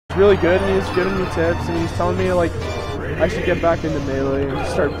really good, and he's giving me tips, and he's telling me like I should get back into melee and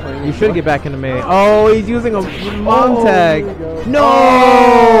start playing. You should get back into melee. Oh, he's using a mom tag.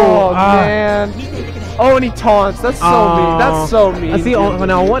 No! Oh, man. Oh, and he taunts. That's so mean. That's so mean. See,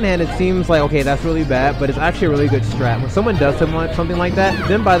 on one hand, it seems like, okay, that's really bad, but it's actually a really good strat. When someone does something like that,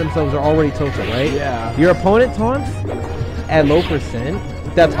 them by themselves are already tilted, right? Yeah. Your opponent taunts at low percent.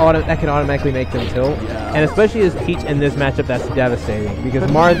 That can automatically make them tilt. Yeah. And especially as Peach in this matchup, that's devastating. Because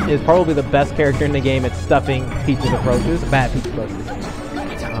Marth is probably the best character in the game at stuffing Peach's approaches, bad Peach approaches.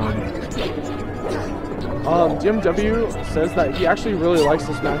 DMW says that he actually really likes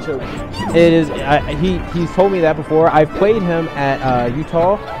this matchup. It is. He's told me that before. I've played him at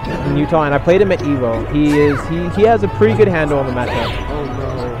Utah, and I played him at Evo. He has a pretty good handle on the matchup. Oh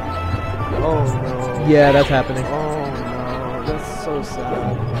no! Oh no! Yeah, that's happening. Oh no! That's so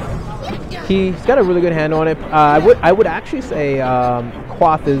sad. He's got a really good handle on it. I would actually say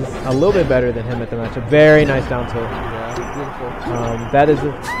Quath is a little bit better than him at the matchup. Very nice down tilt. Yeah, beautiful. That is.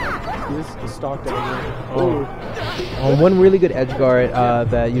 He's stalked down here. Oh. One really good edge guard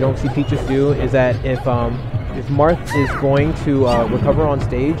that you don't see Peaches do is that if Marth is going to recover on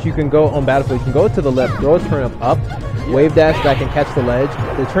stage, you can go on battlefield. You can go to the left, throw a turnip up, wave dash back and catch the ledge.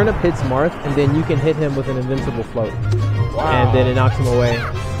 The turnip hits Marth, and then you can hit him with an invincible float. Wow. And then it knocks him away.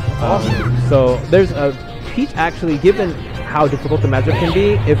 Awesome. So there's a Peach actually, given how difficult the matchup can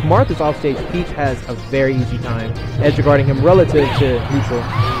be, if Marth is off stage, Peach has a very easy time edge guarding him relative to neutral.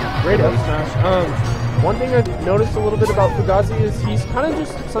 Great up smash. One thing I've noticed a little bit about Fugazi is he's kind of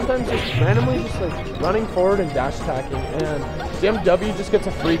just sometimes just randomly just like running forward and dash attacking, and DMW just gets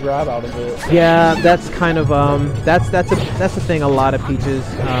a free grab out of it. Yeah, that's kind of that's the thing a lot of Peaches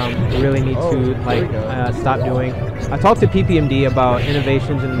really need to stop doing. I talked to PPMD about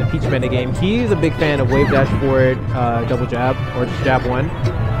innovations in the Peach metagame. He's a big fan of wave dash forward, double jab, or just jab one,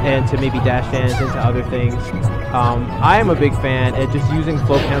 and to maybe dash dance into other things. I am a big fan at just using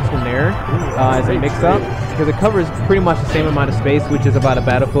flow cancel nair as a mix-up, because it covers pretty much the same amount of space, which is about a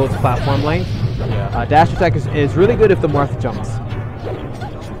battlefield's platform length. Yeah. Dash attack is really good if the Marth jumps.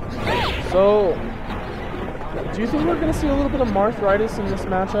 So, do you think we're going to see a little bit of Marthritis in this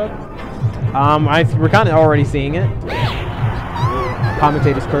matchup? We're kind of already seeing it.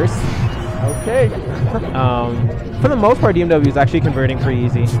 Commentator's curse. Okay. For the most part, DMW is actually converting pretty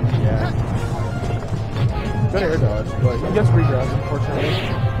easy. Yeah. Good air dodge, but he gets regrab, unfortunately.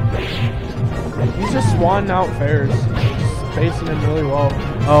 He's just swanning out fairs. Just facing him really well.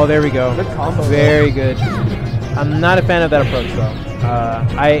 Oh, there we go. Good combo. Very good. I'm not a fan of that approach, though.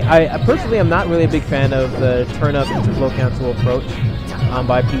 I personally am not really a big fan of the turn up into flow cancel approach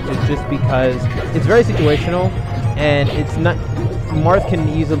by Peaches, just because it's very situational, and it's not. Marth can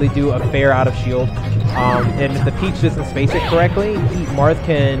easily do a fair out of shield, and if the Peach doesn't space it correctly, Marth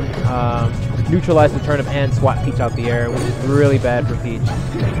can neutralize the turnip and swat Peach out the air, which is really bad for Peach.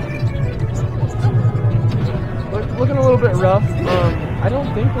 Looking a little bit rough. I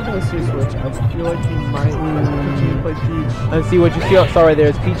don't think we're going to see a switch. I feel like he might continue to play Peach. And see what you see. Saw right there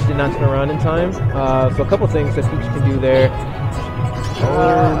is Peach did not turn around in time. So a couple things that Peach can do there.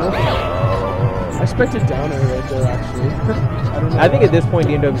 I expected down air right there, actually. I don't know. I think at this point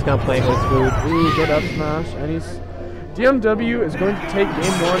DMW is kind of playing with his food. Ooh, good up smash, and he's DMW is going to take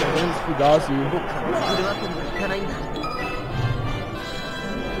game one against Fugazi.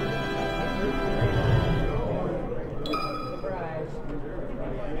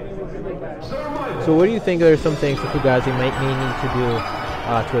 So what do you think are some things that Fugazi might need to do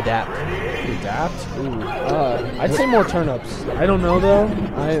to adapt? To adapt? Ooh. I'd say more turn-ups. I don't know though.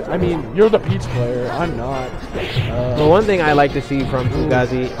 I mean, you're the Peach player. I'm not. Well, one thing I like to see from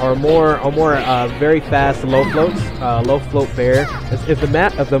Fugazi are more very fast low floats, low float bear. If the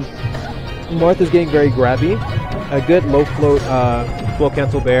Marth is getting very grabby, a good low float flow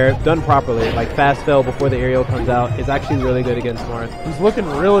cancel bear done properly, like fast fell before the aerial comes out, is actually really good against Marth. He's looking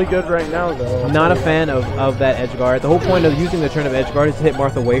really good right now though. I'm not a fan of that edge guard. The whole point of using the turnip edge guard is to hit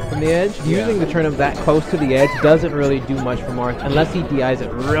Marth away from the edge. Yeah. Using the turnip that close to the edge doesn't really do much for Marth unless he DIs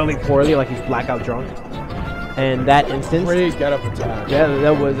it really poorly, like he's blackout drunk. And that instance, great get up attack. Yeah,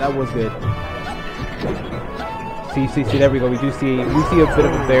 that was good. See, there we go. We see a bit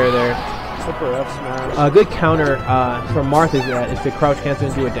of a bear there. Super F smash. A good counter from Marth is to crouch cancel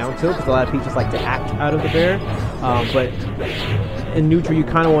and do a down tilt, because a lot of Peaches like to act out of the bear. But in neutral, you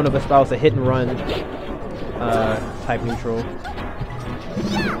kind of want to espouse a hit and run type neutral,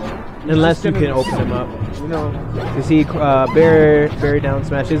 unless you can open them up. You know, you see bear down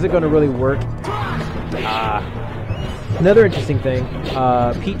smash. Is it going to really work? Another interesting thing,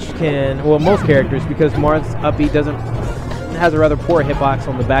 Peach can, well, most characters, because Marth's up B doesn't has a rather poor hitbox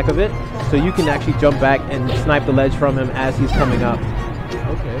on the back of it, so you can actually jump back and snipe the ledge from him as he's coming up.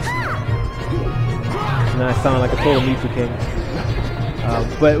 Okay. And I sound like a total Mewtwo King.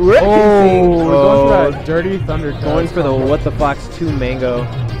 But we're going for that dirty thunder. Going for the What the Fox 2 Mango.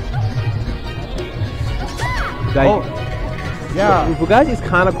 Yeah. Fugazi's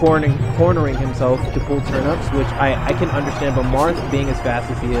kind of cornering himself to pull turnips, which I can understand, but Marth being as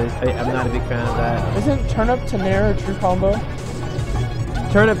fast as he is, I'm not a big fan of that. Isn't turnip to nair a true combo?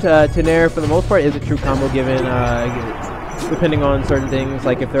 Turnip to nair, for the most part, is a true combo given, depending on certain things,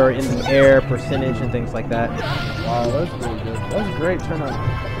 like if they're in the air, percentage, and things like that. Wow, that's really good. That was a great turnip.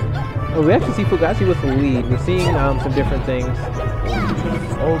 Oh, we actually see Fugazi with the lead. We're seeing some different things.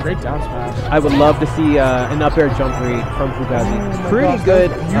 Oh, great down smash. I would love to see an up air jump read from Fugazi. Pretty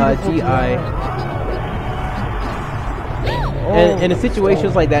good DI. And in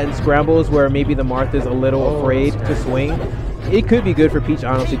situations like that in scrambles where maybe the Marth is a little afraid to swing, it could be good for Peach,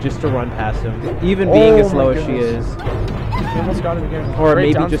 honestly, just to run past him, even being as slow as she is. He almost got it again. Or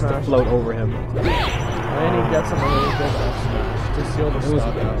Great maybe just smash. to float over him. And he gets another big up smash to seal the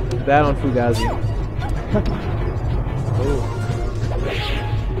stock out. Bad on Fugazi.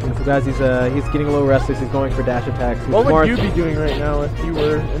 And Fugazi's he's getting a little restless. He's going for dash attacks. What would you be doing right now if you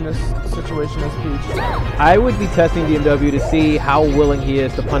were in this situation as Peach? I would be testing DMW to see how willing he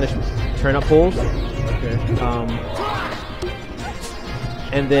is to punish turnip pulls. Okay.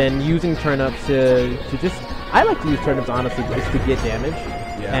 And then using turnips to just... I like to use turnips, honestly, just to get damage.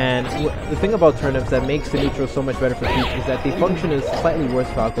 Yeah. And the thing about turnips that makes the neutral so much better for Peach is that they function as slightly worse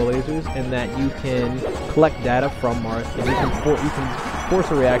Falco lasers, and that you can collect data from Marth, and you can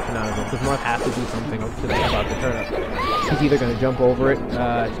force a reaction out of it, because Marth has to do something about the turnip. He's either going to jump over it,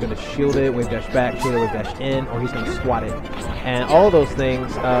 he's going to shield it, wave dash back, shield it, wave dash in, or he's going to swat it. And all of those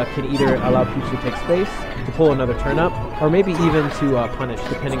things can either allow Peach to take space, to pull another turnip, or maybe even to punish,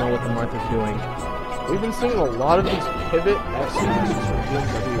 depending on what the Marth is doing. We've been seeing a lot of these pivot F smashes from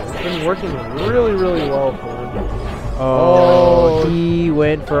DMW. It's been working really, really well for him. Oh, he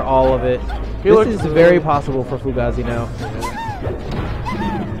went for all of it. This is very possible for Fugazi now.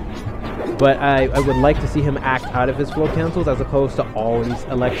 But I would like to see him act out of his float cancels as opposed to always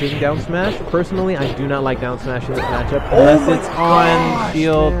electing down smash. Personally, I do not like down smash in this matchup unless it's on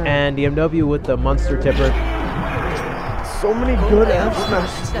shield and DMW with the monster tipper. So many good F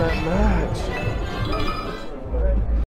smashes in that match.